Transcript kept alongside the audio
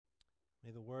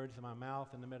May the words of my mouth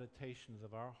and the meditations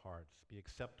of our hearts be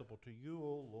acceptable to you,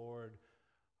 O Lord,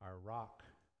 our rock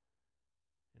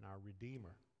and our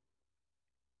Redeemer.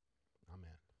 Amen.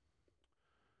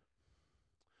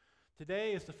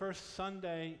 Today is the first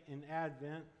Sunday in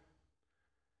Advent.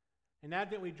 In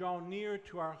Advent, we draw near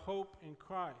to our hope in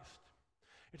Christ.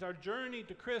 It's our journey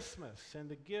to Christmas and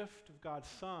the gift of God's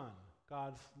Son,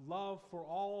 God's love for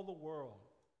all the world.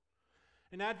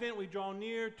 In Advent, we draw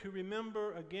near to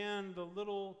remember again the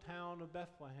little town of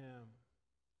Bethlehem,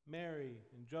 Mary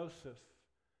and Joseph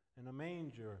in a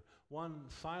manger, one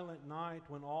silent night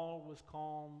when all was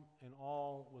calm and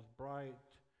all was bright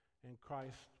and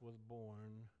Christ was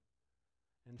born.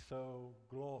 And so,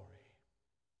 glory.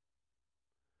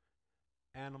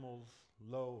 Animals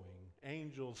lowing,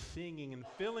 angels singing and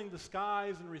filling the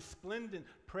skies in resplendent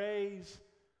praise,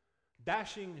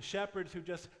 dashing shepherds who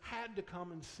just had to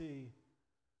come and see,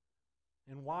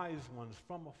 and wise ones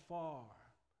from afar,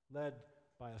 led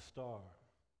by a star.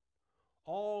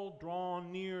 All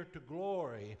drawn near to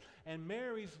glory, and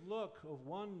Mary's look of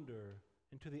wonder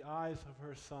into the eyes of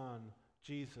her Son,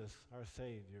 Jesus, our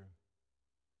Savior.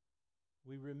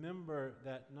 We remember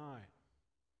that night.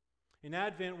 In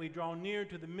Advent, we draw near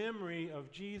to the memory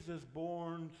of Jesus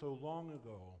born so long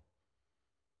ago.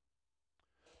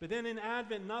 But then in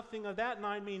Advent, nothing of that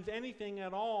night means anything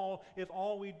at all if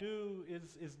all we do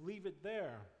is leave it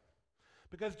there.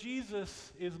 Because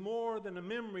Jesus is more than a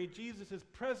memory. Jesus is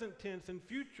present tense and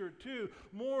future too.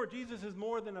 Jesus is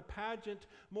more than a pageant,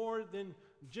 more than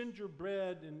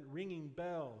gingerbread and ringing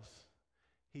bells.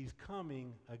 He's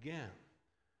coming again.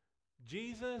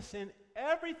 Jesus and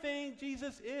everything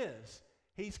Jesus is,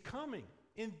 he's coming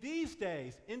in these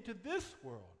days into this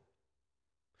world.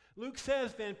 Luke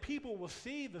says, then people will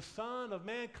see the Son of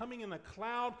Man coming in a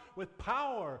cloud with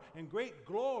power and great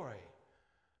glory.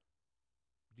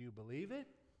 Do you believe it?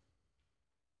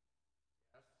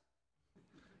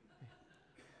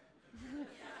 Yes.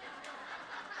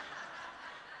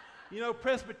 You know,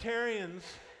 Presbyterians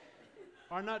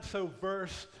are not so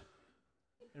versed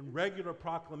in regular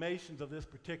proclamations of this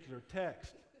particular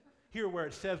text. Here where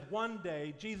it says one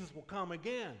day Jesus will come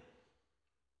again.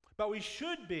 But we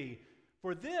should be,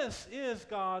 for this is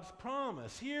God's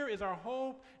promise. Here is our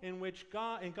hope in which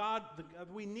God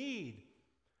we need.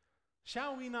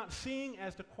 Shall we not sing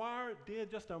as the choir did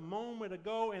just a moment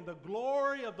ago, and the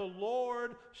glory of the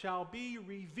Lord shall be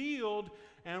revealed,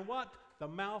 and what? The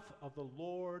mouth of the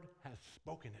Lord has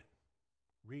spoken it.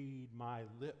 Read my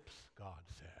lips, God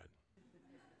said.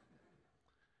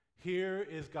 Here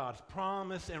is God's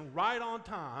promise, and right on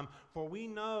time, for we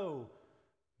know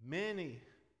many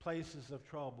places of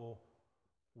trouble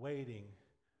waiting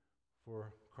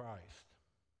for Christ.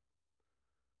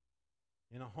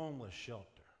 In a homeless shelter,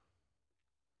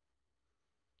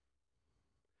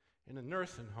 in a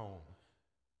nursing home,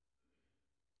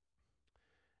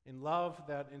 in love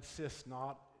that insists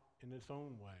not in its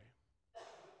own way,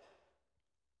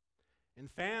 in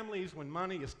families when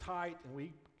money is tight and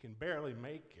we can barely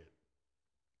make it,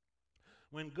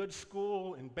 when good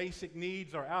school and basic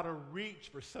needs are out of reach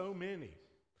for so many,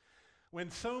 when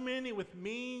so many with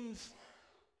means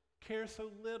care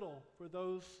so little for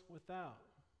those without,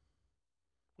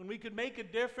 when we could make a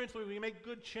difference, when we make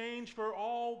good change for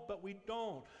all, but we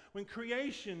don't, when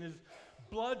creation is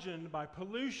bludgeoned by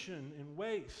pollution and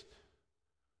waste,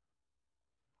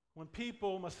 when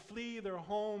people must flee their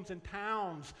homes and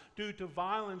towns due to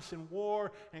violence and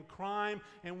war and crime,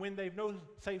 and when they've no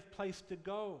safe place to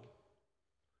go,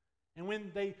 and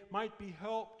when they might be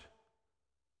helped,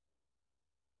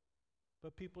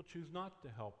 but people choose not to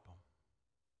help them.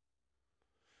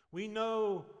 We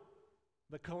know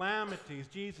the calamities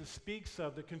Jesus speaks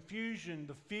of, the confusion,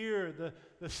 the fear,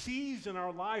 the seas in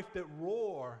our life that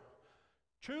roar.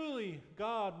 Truly,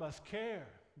 God must care.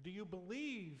 Do you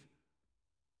believe?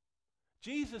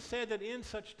 Jesus said that in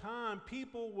such time,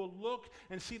 people will look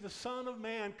and see the Son of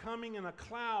Man coming in a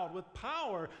cloud with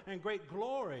power and great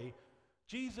glory.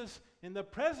 Jesus in the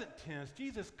present tense,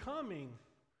 Jesus coming.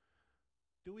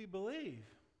 Do we believe?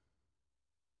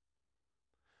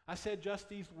 I said just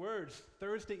these words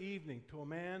Thursday evening to a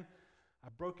man. I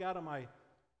broke out of my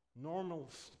normal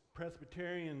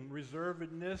Presbyterian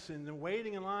reservedness and then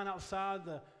waiting in line outside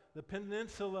the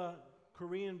Peninsula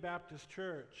Korean Baptist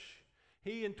Church.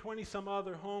 He and 20-some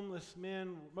other homeless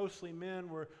men, mostly men,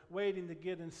 were waiting to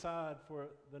get inside for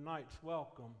the night's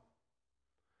welcome.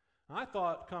 I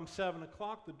thought come 7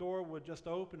 o'clock the door would just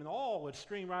open and all would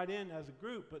stream right in as a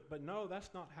group, but no,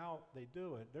 that's not how they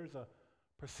do it. There's a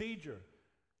procedure,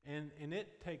 and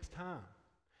it takes time.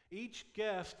 Each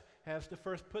guest has to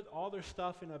first put all their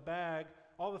stuff in a bag,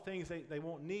 all the things they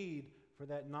won't need for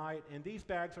that night, and these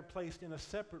bags are placed in a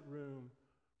separate room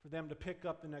for them to pick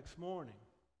up the next morning.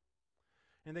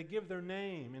 And they give their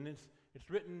name, and it's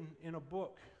written in a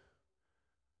book.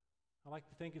 I like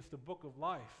to think it's the book of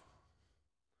life.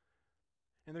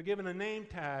 And they're given a name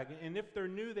tag, and if they're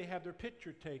new, they have their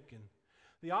picture taken.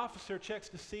 The officer checks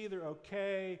to see they're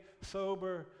okay,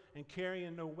 sober, and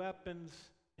carrying no weapons,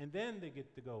 and then they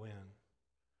get to go in.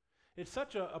 It's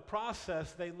such a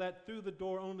process, they let through the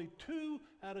door only 2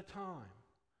 at a time.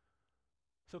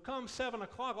 So come 7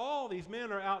 o'clock, all these men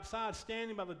are outside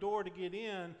standing by the door to get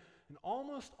in, and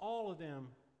almost all of them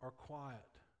are quiet.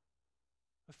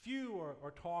 A few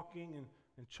are talking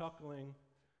and chuckling.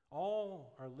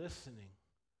 All are listening,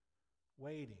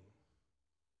 waiting,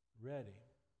 ready.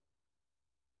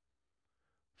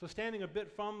 So standing a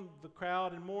bit from the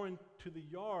crowd and more into the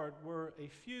yard were a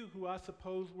few who I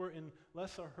suppose were in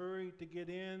less a hurry to get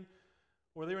in,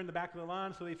 or they were in the back of the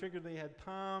line, so they figured they had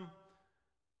time.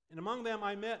 And among them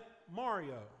I met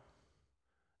Mario,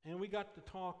 and we got to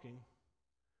talking.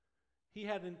 He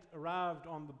hadn't arrived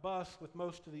on the bus with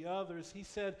most of the others. He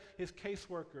said his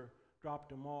caseworker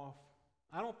dropped him off.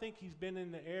 I don't think he's been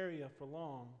in the area for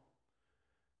long.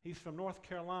 He's from North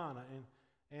Carolina,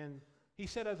 and he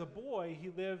said as a boy he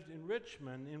lived in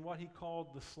Richmond in what he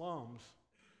called the slums.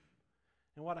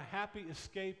 And what a happy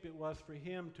escape it was for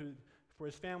him for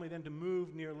his family then to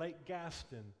move near Lake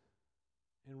Gaston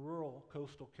in rural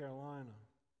coastal Carolina.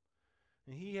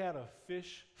 And he had a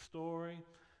fish story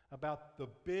about the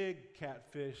big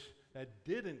catfish that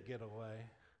didn't get away.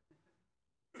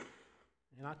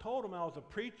 And I told him I was a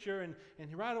preacher,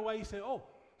 and right away he said, oh,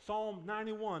 Psalm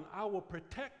 91, I will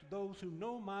protect those who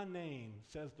know my name,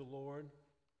 says the Lord.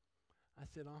 I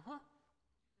said, uh-huh.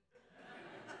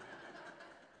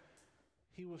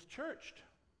 He was churched.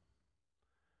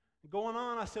 Going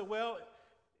on, I said, well,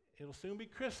 it'll soon be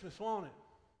Christmas, won't it?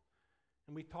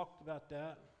 And we talked about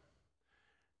that.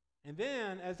 And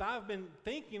then, as I've been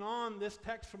thinking on this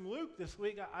text from Luke this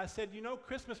week, I said, you know,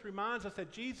 Christmas reminds us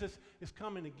that Jesus is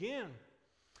coming again.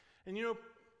 And you know,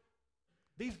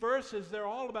 these verses, they're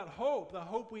all about hope, the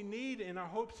hope we need and our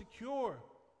hope secure.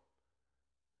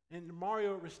 And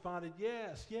Mario responded,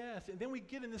 yes, yes. And then we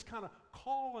get in this kind of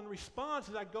call and response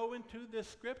as I go into this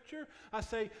scripture. I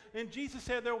say, and Jesus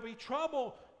said there will be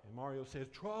trouble. And Mario says,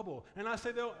 trouble. And I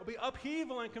say, there will be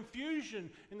upheaval and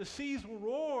confusion, and the seas will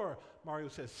roar. Mario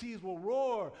says, seas will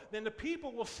roar. Then the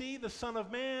people will see the Son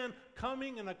of Man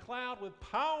coming in a cloud with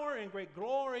power and great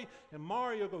glory. And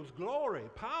Mario goes, glory,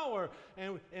 power.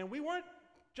 And we weren't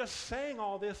just saying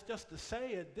all this just to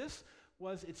say it. This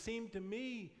was, it seemed to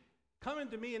me, coming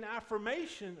to me an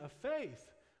affirmation of faith.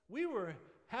 We were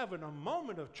having a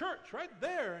moment of church right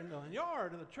there in the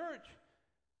yard of the church.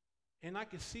 And I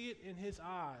could see it in his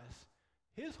eyes.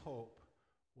 His hope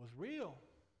was real.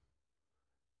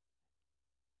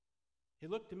 It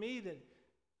looked to me that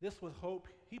this was hope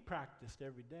he practiced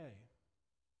every day,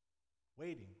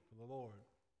 waiting for the Lord.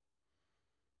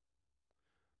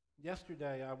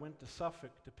 Yesterday, I went to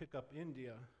Suffolk to pick up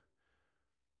India.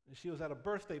 And she was at a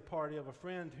birthday party of a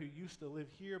friend who used to live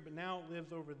here, but now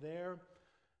lives over there.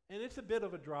 And it's a bit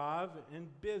of a drive and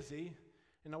busy.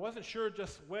 And I wasn't sure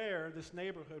just where this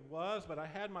neighborhood was, but I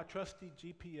had my trusty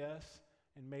GPS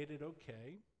and made it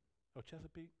okay. Oh,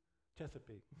 Chesapeake?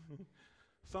 Chesapeake.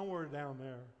 Somewhere down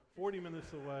there, 40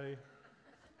 minutes away.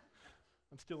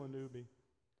 I'm still a newbie.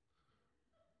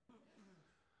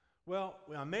 Well,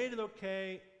 I made it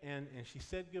okay, and she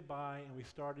said goodbye, and we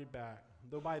started back.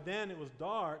 Though by then it was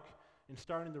dark and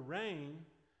starting to rain,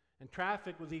 and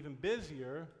traffic was even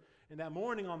busier. And that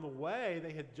morning on the way,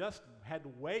 they had just had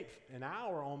to wait an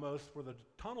hour almost for the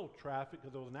tunnel traffic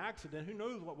because there was an accident. Who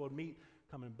knows what we'll meet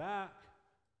coming back?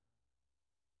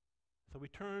 So we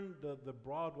turned the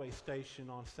Broadway station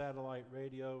on satellite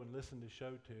radio and listened to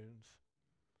show tunes.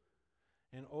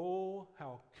 And oh,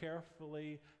 how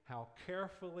carefully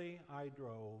I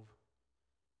drove.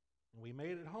 And we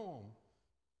made it home.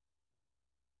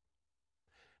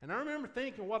 And I remember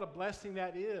thinking what a blessing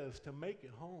that is to make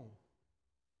it home.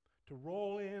 To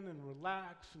roll in and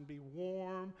relax and be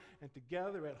warm and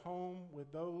together at home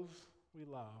with those we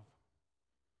love.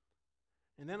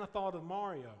 And then I thought of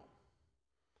Mario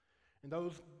and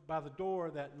those by the door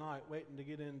that night waiting to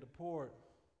get into port.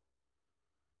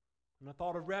 And I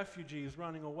thought of refugees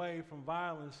running away from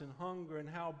violence and hunger and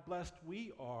how blessed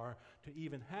we are to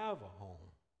even have a home,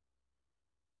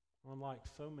 unlike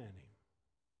so many.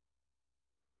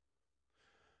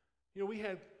 You know, we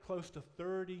had close to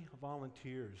 30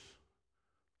 volunteers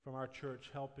from our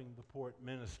church helping the port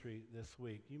ministry this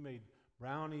week. You made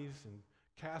brownies and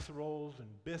casseroles and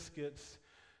biscuits.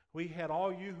 We had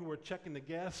all you who were checking the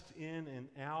guests in and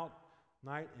out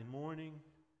night and morning.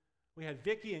 We had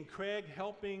Vicki and Craig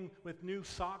helping with new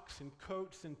socks and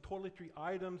coats and toiletry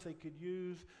items they could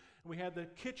use. And we had the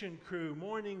kitchen crew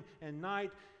morning and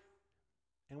night.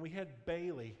 And we had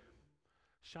Bailey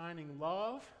shining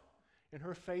love in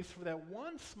her face for that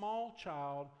one small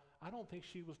child. I don't think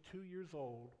she was 2 years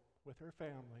old, with her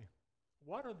family.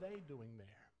 What are they doing there?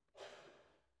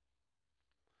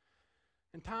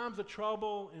 In times of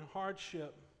trouble and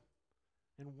hardship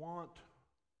and want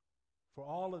for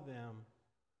all of them,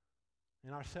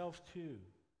 and ourselves too,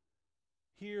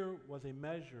 here was a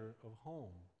measure of home,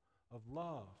 of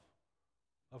love,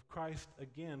 of Christ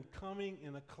again coming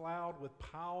in a cloud with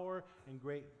power and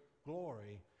great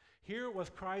glory. Here was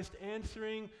Christ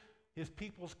answering his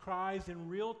people's cries in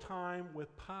real time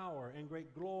with power and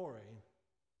great glory.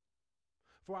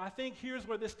 For I think here's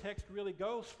where this text really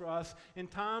goes for us in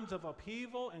times of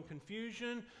upheaval and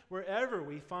confusion, wherever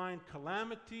we find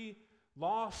calamity,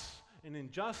 loss, and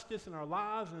injustice in our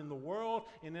lives and in the world,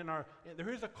 and there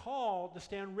is a call to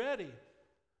stand ready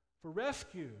for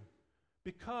rescue,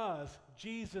 because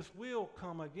Jesus will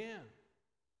come again.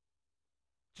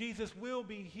 Jesus will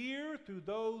be here through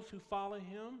those who follow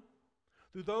him,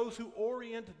 through those who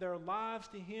orient their lives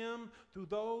to him, through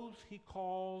those he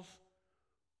calls,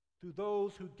 through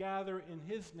those who gather in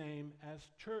his name as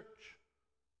church,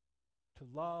 to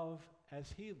love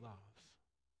as he loves.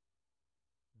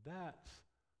 That's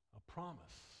a promise,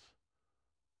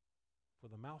 for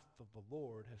the mouth of the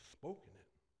Lord has spoken it.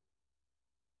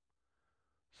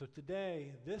 So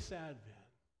today, this Advent,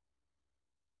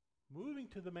 moving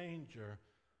to the manger,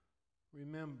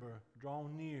 remember, draw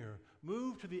near.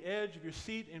 Move to the edge of your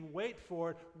seat and wait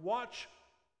for it. Watch,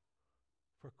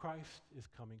 for Christ is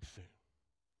coming soon.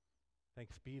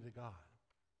 Thanks be to God.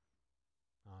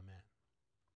 Amen.